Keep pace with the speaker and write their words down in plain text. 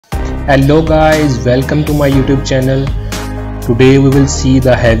Hello guys, welcome to my YouTube channel. Today we will see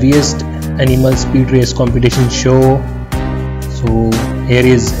the heaviest animal speed race competition show. So here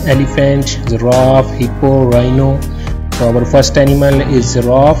is elephant, giraffe, hippo, rhino. So our first animal is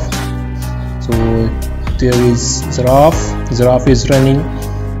giraffe. So there is giraffe. Giraffe is running.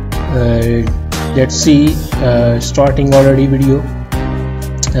 Let's see. Starting already video.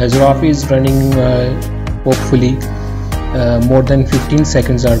 Giraffe is running. Hopefully. More than 15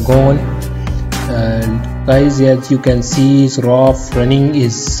 seconds are gone. Guys, as you can see, giraffe running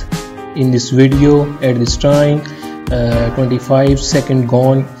is in this video at this time. 25 seconds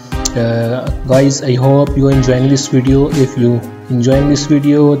gone. Guys, I hope you enjoying this video. If you enjoying this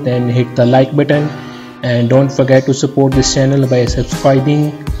video, then hit the like button and don't forget to support this channel by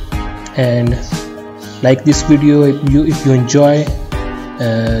subscribing and like this video if you enjoy.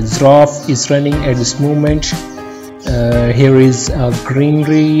 Giraffe is running at this moment. Here is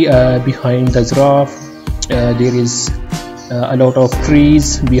greenery behind the giraffe. There is a lot of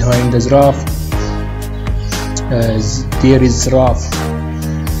trees behind the giraffe. There is giraffe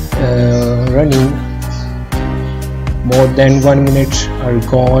running. More than 1 minute are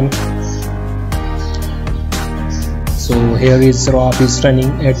gone. So here is giraffe is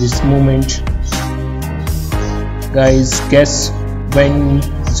running at this moment. Guys, guess when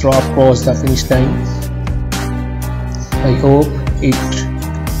giraffe crossed the finish line. I hope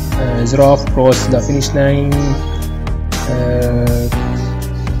giraffe crossed the finish line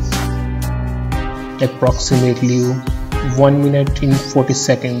approximately 1 minute in 40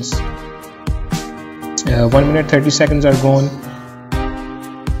 seconds. 1 minute 30 seconds are gone.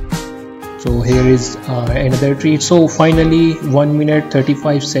 So here is another tree. So finally 1 minute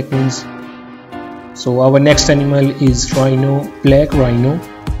 35 seconds. So our next animal is rhino, black rhino.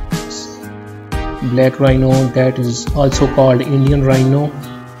 Black rhino, that is also called Indian rhino.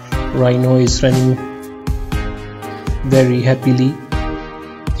 Rhino is running very happily.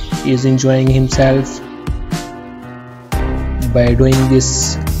 He is enjoying himself by doing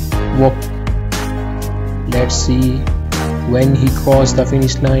this walk. Let's see when he crossed the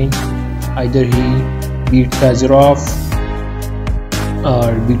finish line. Either he beat the giraffe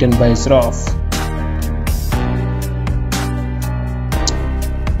or beaten by giraffe.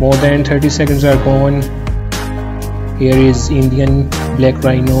 More than 30 seconds are gone. Here is Indian black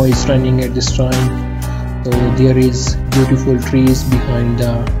rhino is running at this time. So there is beautiful trees behind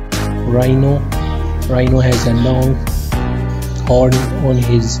the rhino. Rhino has a long horn on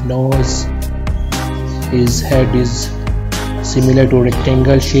his nose. His head is similar to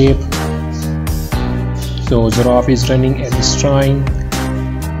rectangle shape. So giraffe is running at this time.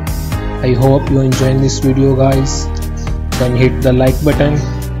 I hope you enjoying this video, guys. Then hit the like button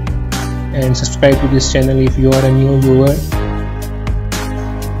and subscribe to this channel if you are a new viewer.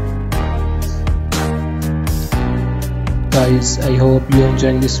 Guys, I hope you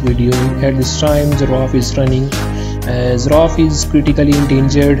enjoying this video. At this time giraffe is running. Giraffe is critically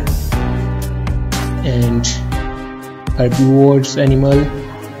endangered and herbivorous animal,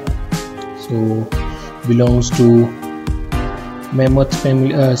 so belongs to mammoth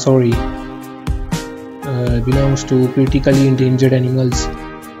family. Belongs to critically endangered animals.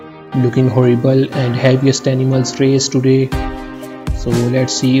 Looking horrible and heaviest animals race today. So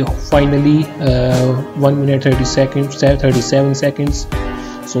let's see. Finally 1 minute 37 seconds.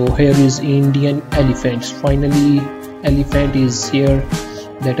 So here is Indian elephant. Finally elephant is here,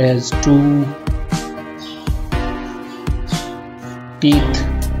 that has 2 teeth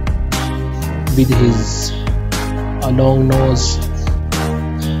with his long nose,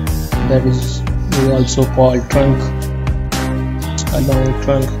 that is we also call trunk, a long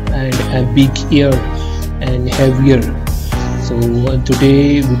trunk and a big ear and heavier. So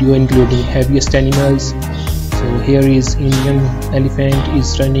today video including heaviest animals. So here is Indian elephant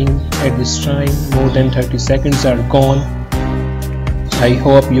is running at this time. More than 30 seconds are gone. I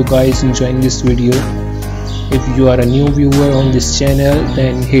hope you guys enjoying this video. If you are a new viewer on this channel,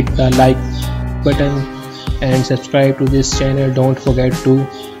 then hit the like button and subscribe to this channel. Don't forget to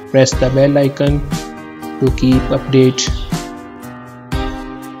press the bell icon to keep update.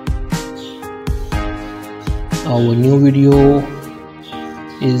 Our new video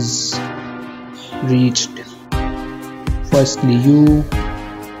is reached firstly you.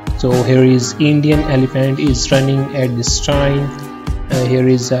 So here is Indian elephant is running at this time. Here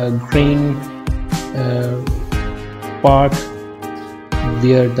is a green park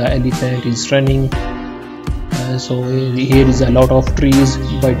where the elephant is running. So here is a lot of trees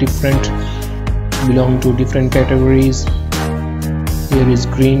by belong to different categories. Here is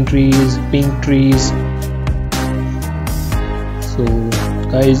green trees, pink trees. So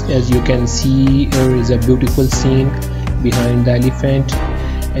Guys, as you can see, here is a beautiful scene behind the elephant,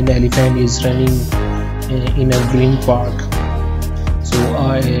 and the elephant is running in a green park. So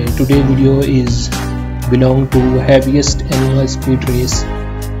today video is belong to heaviest animal speed race.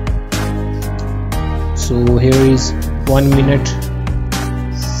 So here is 1 minute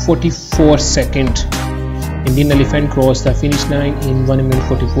 44 second. Indian elephant crossed the finish line in 1 minute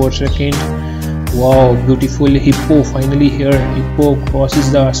 44 second. Wow, beautiful hippo finally here. Hippo crosses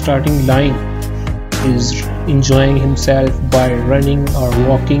the starting line, is enjoying himself by running or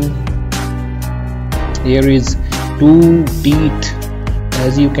walking. Here is 2 teeth,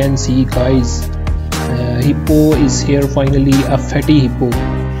 as you can see guys. Hippo is here finally, a fatty hippo,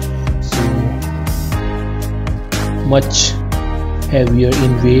 so much heavier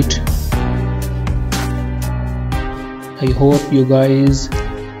in weight. I hope you guys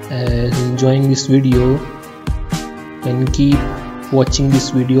enjoying this video and keep watching this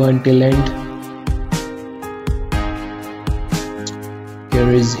video until end. Here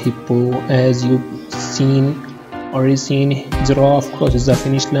is hippo, as you already seen. Giraffe crosses the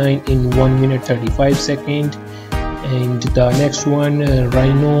finish line in 1 minute 35 second, and the next one,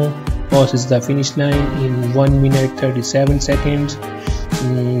 rhino, crosses the finish line in 1 minute 37 seconds.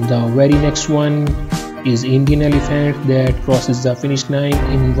 The very next one is Indian elephant that crosses the finish line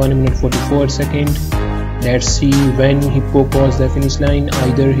in 1 minute 44 second. Let's see when hippo crosses the finish line.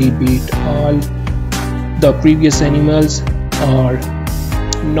 Either he beat all the previous animals or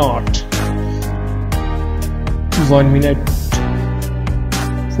not. 1 minute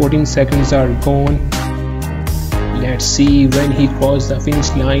 14 seconds are gone. Let's see when he crossed the finish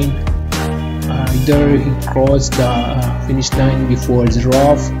line. Either he crossed the finish line before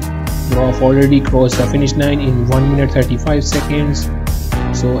Giraffe. Giraffe already crossed the finish line in 1 minute 35 seconds.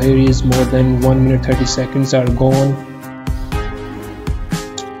 So here is more than 1 minute 30 seconds are gone.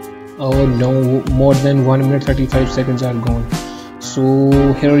 Oh no, more than 1 minute 35 seconds are gone. So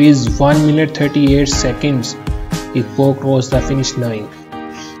here is 1 minute 38 seconds. Hippo crossed the finish line.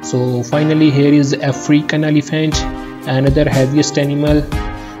 So finally here is African elephant, another heaviest animal.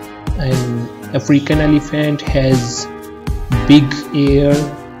 And African elephant has big ear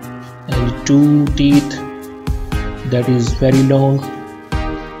and 2 teeth that is very long.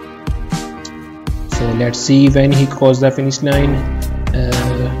 So let's see when he crossed the finish line.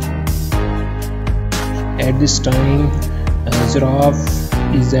 At this time, Giraffe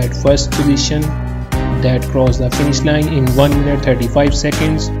is at first position, that crossed the finish line in 1 minute 35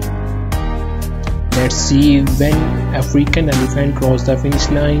 seconds. Let's see when African elephant crossed the finish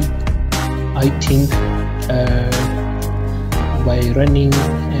line. I think by running,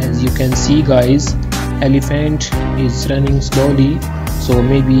 as you can see guys, elephant is running slowly, so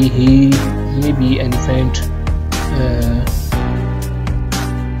maybe elephant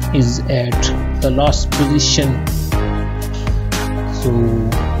is at the last position. So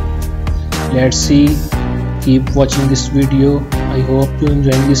let's see, keep watching this video. I hope you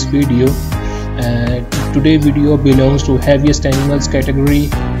enjoying this video. Today video belongs to heaviest animals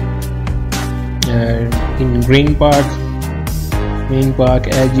category. In green park,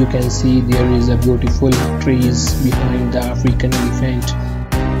 as you can see, there is a beautiful trees behind the African elephant,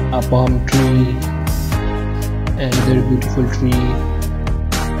 a palm tree, another beautiful tree,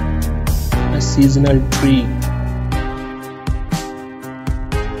 a seasonal tree.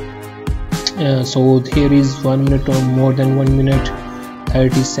 So here is 1 minute or more than 1 minute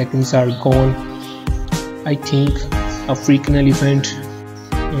 30 seconds are gone. I think African elephant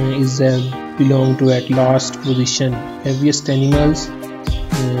is belong to at last position. Heaviest animals,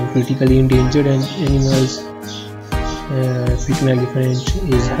 critically endangered animals. African elephant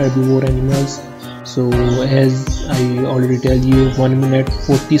is herbivore animals. So as I already tell you, 1 minute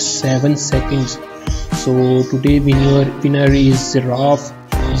 47 seconds. So today winner is Giraffe.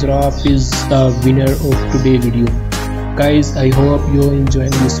 Giraffe is the winner of today video. Guys, I hope you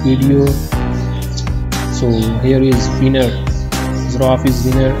enjoying this video. So here is winner. Giraffe is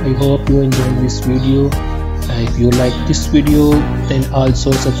winner. I hope you enjoying this video. If you like this video, then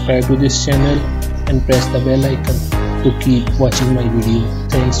also subscribe to this channel and press the bell icon to keep watching my video.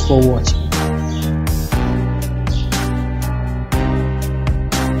 Thanks for watching.